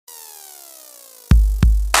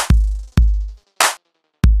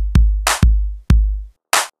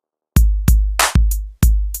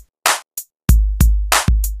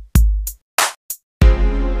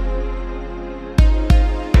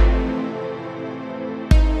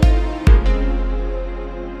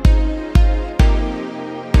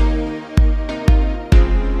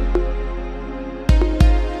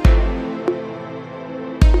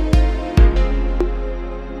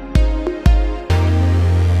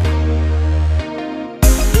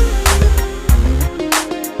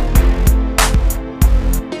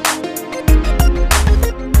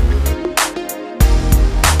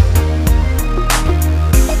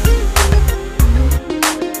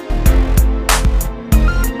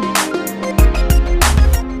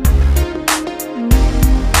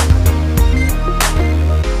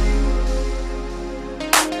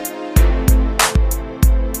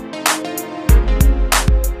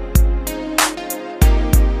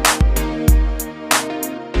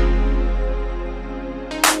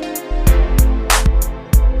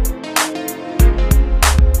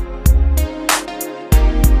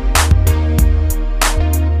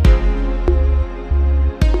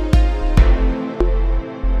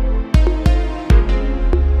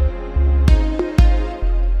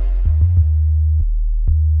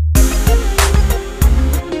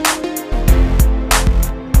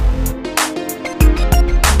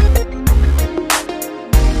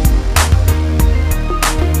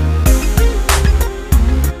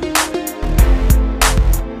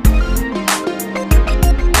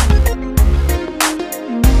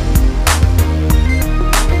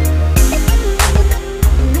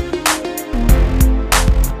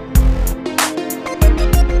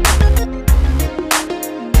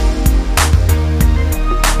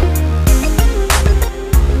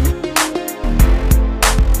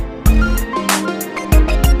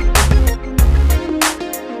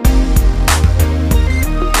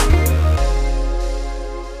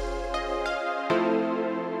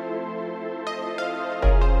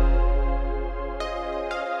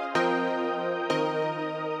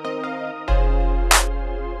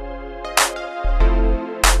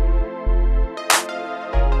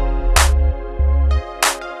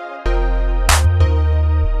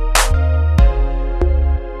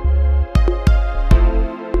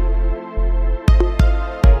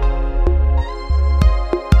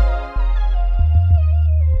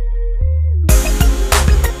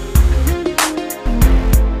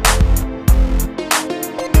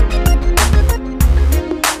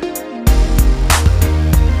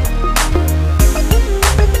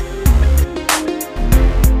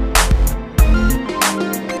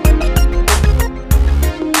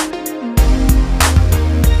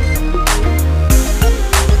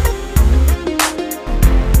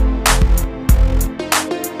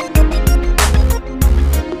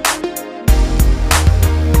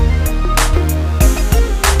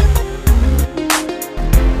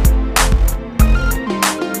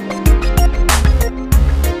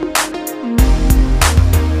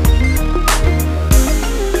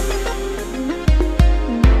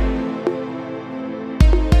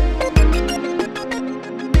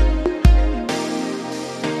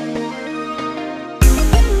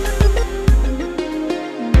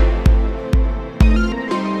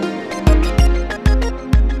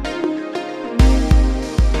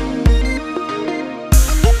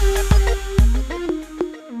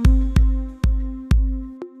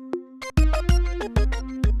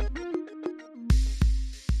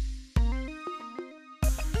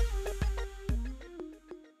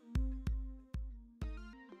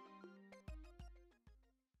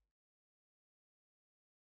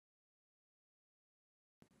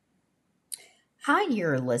Hi,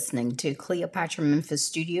 you're listening to Cleopatra Memphis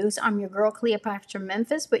Studios. I'm your girl, Cleopatra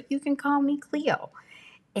Memphis, but you can call me Cleo.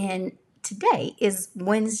 And today is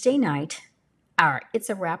Wednesday night. It's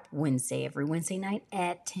a wrap Wednesday, every Wednesday night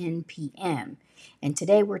at 10 p.m. And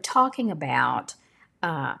today we're talking about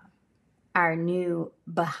uh, our new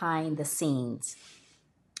behind the scenes.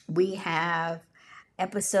 We have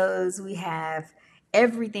episodes, we have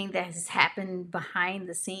everything that has happened behind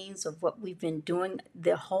the scenes of what we've been doing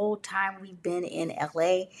the whole time we've been in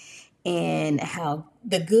LA, and how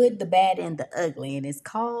the good, the bad, and the ugly. And it's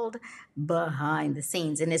called Behind the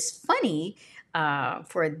Scenes. And it's funny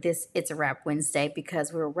for this It's a Wrap Wednesday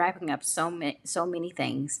because we're wrapping up so many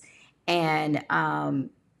things. And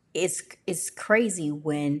it's crazy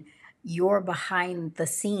when your behind the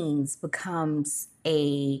scenes becomes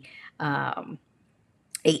um,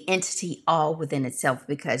 a entity all within itself,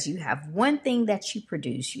 because you have one thing that you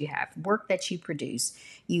produce, you have work that you produce,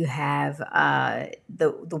 you have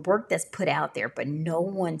the work that's put out there, but no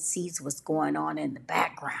one sees what's going on in the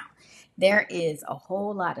background. There is a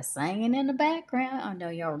whole lot of singing in the background. I know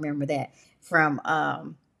y'all remember that from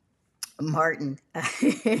Martin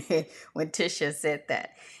when Tisha said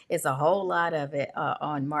that. It's a whole lot of it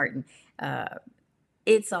on Martin. Uh,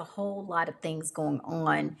 it's a whole lot of things going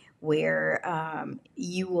on where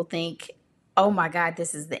you will think, oh my God,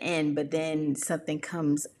 this is the end. But then something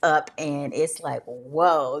comes up and it's like,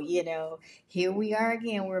 whoa, here we are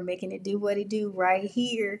again. We're making it do what it do right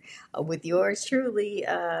here with yours truly,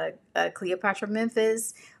 Cleopatra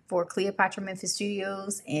Memphis, for Cleopatra Memphis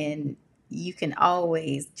Studios. And you can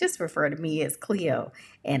always just refer to me as Cleo.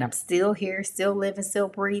 And I'm still here, still living, still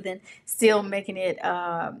breathing, still making it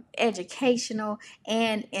educational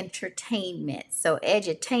and entertainment. So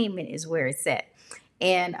edutainment is where it's at.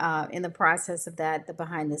 And in the process of that, the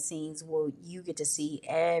behind the scenes, well, you get to see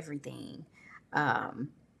everything.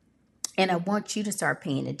 Um, and I want you to start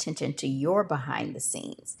paying attention to your behind the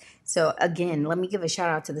scenes. So again, let me give a shout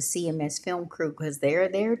out to the CMS film crew, because they're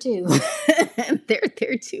there too. They're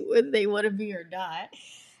there too, whether they want to be or not.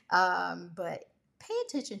 But pay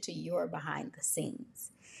attention to your behind the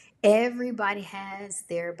scenes. Everybody has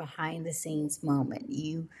their behind the scenes moment.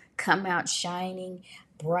 You come out shining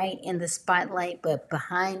bright in the spotlight, but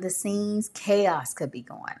behind the scenes, chaos could be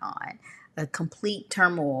going on. A complete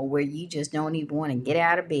turmoil where you just don't even want to get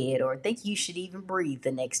out of bed or think you should even breathe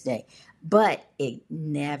the next day. But it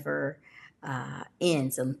never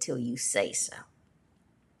ends until you say so.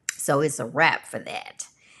 So it's a wrap for that.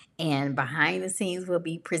 And behind the scenes will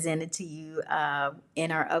be presented to you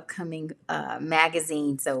in our upcoming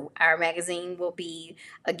magazine. So our magazine will be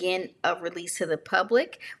again released to the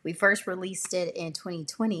public. We first released it in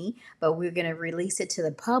 2020, but we're going to release it to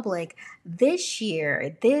the public this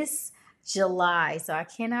year, this July. So I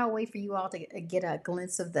cannot wait for you all to get a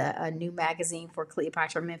glimpse of the new magazine for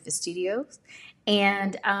Cleopatra Memphis Studios,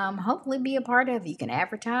 and hopefully be a part of it. You can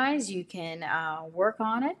advertise, you can work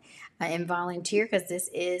on it and volunteer, because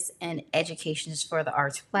this is an Educations for the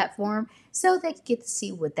Arts platform. So they can get to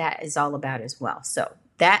see what that is all about as well. So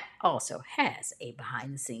that also has a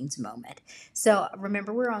behind the scenes moment. So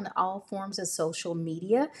remember, we're on all forms of social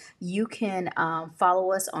media. You can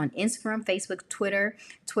follow us on Instagram, Facebook, Twitter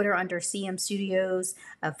under CM Studios,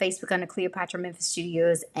 Facebook under Cleopatra Memphis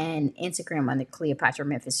Studios, and Instagram under Cleopatra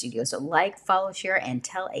Memphis Studios. So like, follow, share, and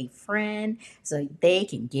tell a friend so they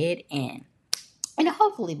can get in and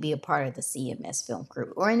hopefully be a part of the CMS film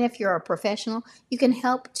crew. Or, and if you're a professional, you can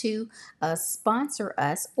help to sponsor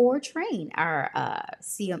us or train our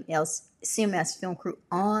CMS film crew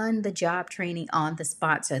on the job training on the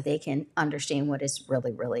spot, so they can understand what it's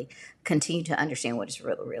really continue to understand what it's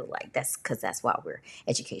really like. That's because that's why we're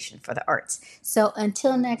Education for the Arts. So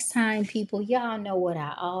until next time, people, y'all know what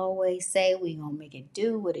I always say. We gonna make it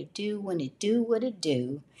do what it do when it do what it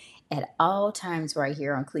do at all times right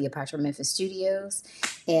here on Cleopatra Memphis Studios.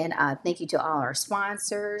 And thank you to all our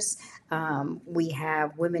sponsors. We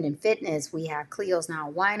have Women in Fitness. We have Cleo's Now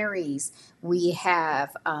Wineries. We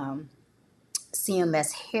have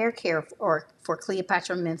CMS Hair Care for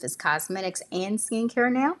Cleopatra Memphis Cosmetics and Skincare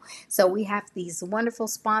now. So we have these wonderful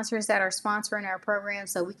sponsors that are sponsoring our program,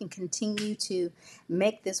 so we can continue to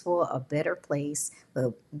make this world a better place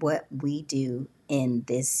with what we do in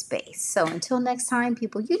this space. So until next time,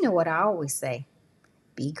 people, you know what I always say: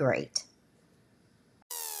 be great.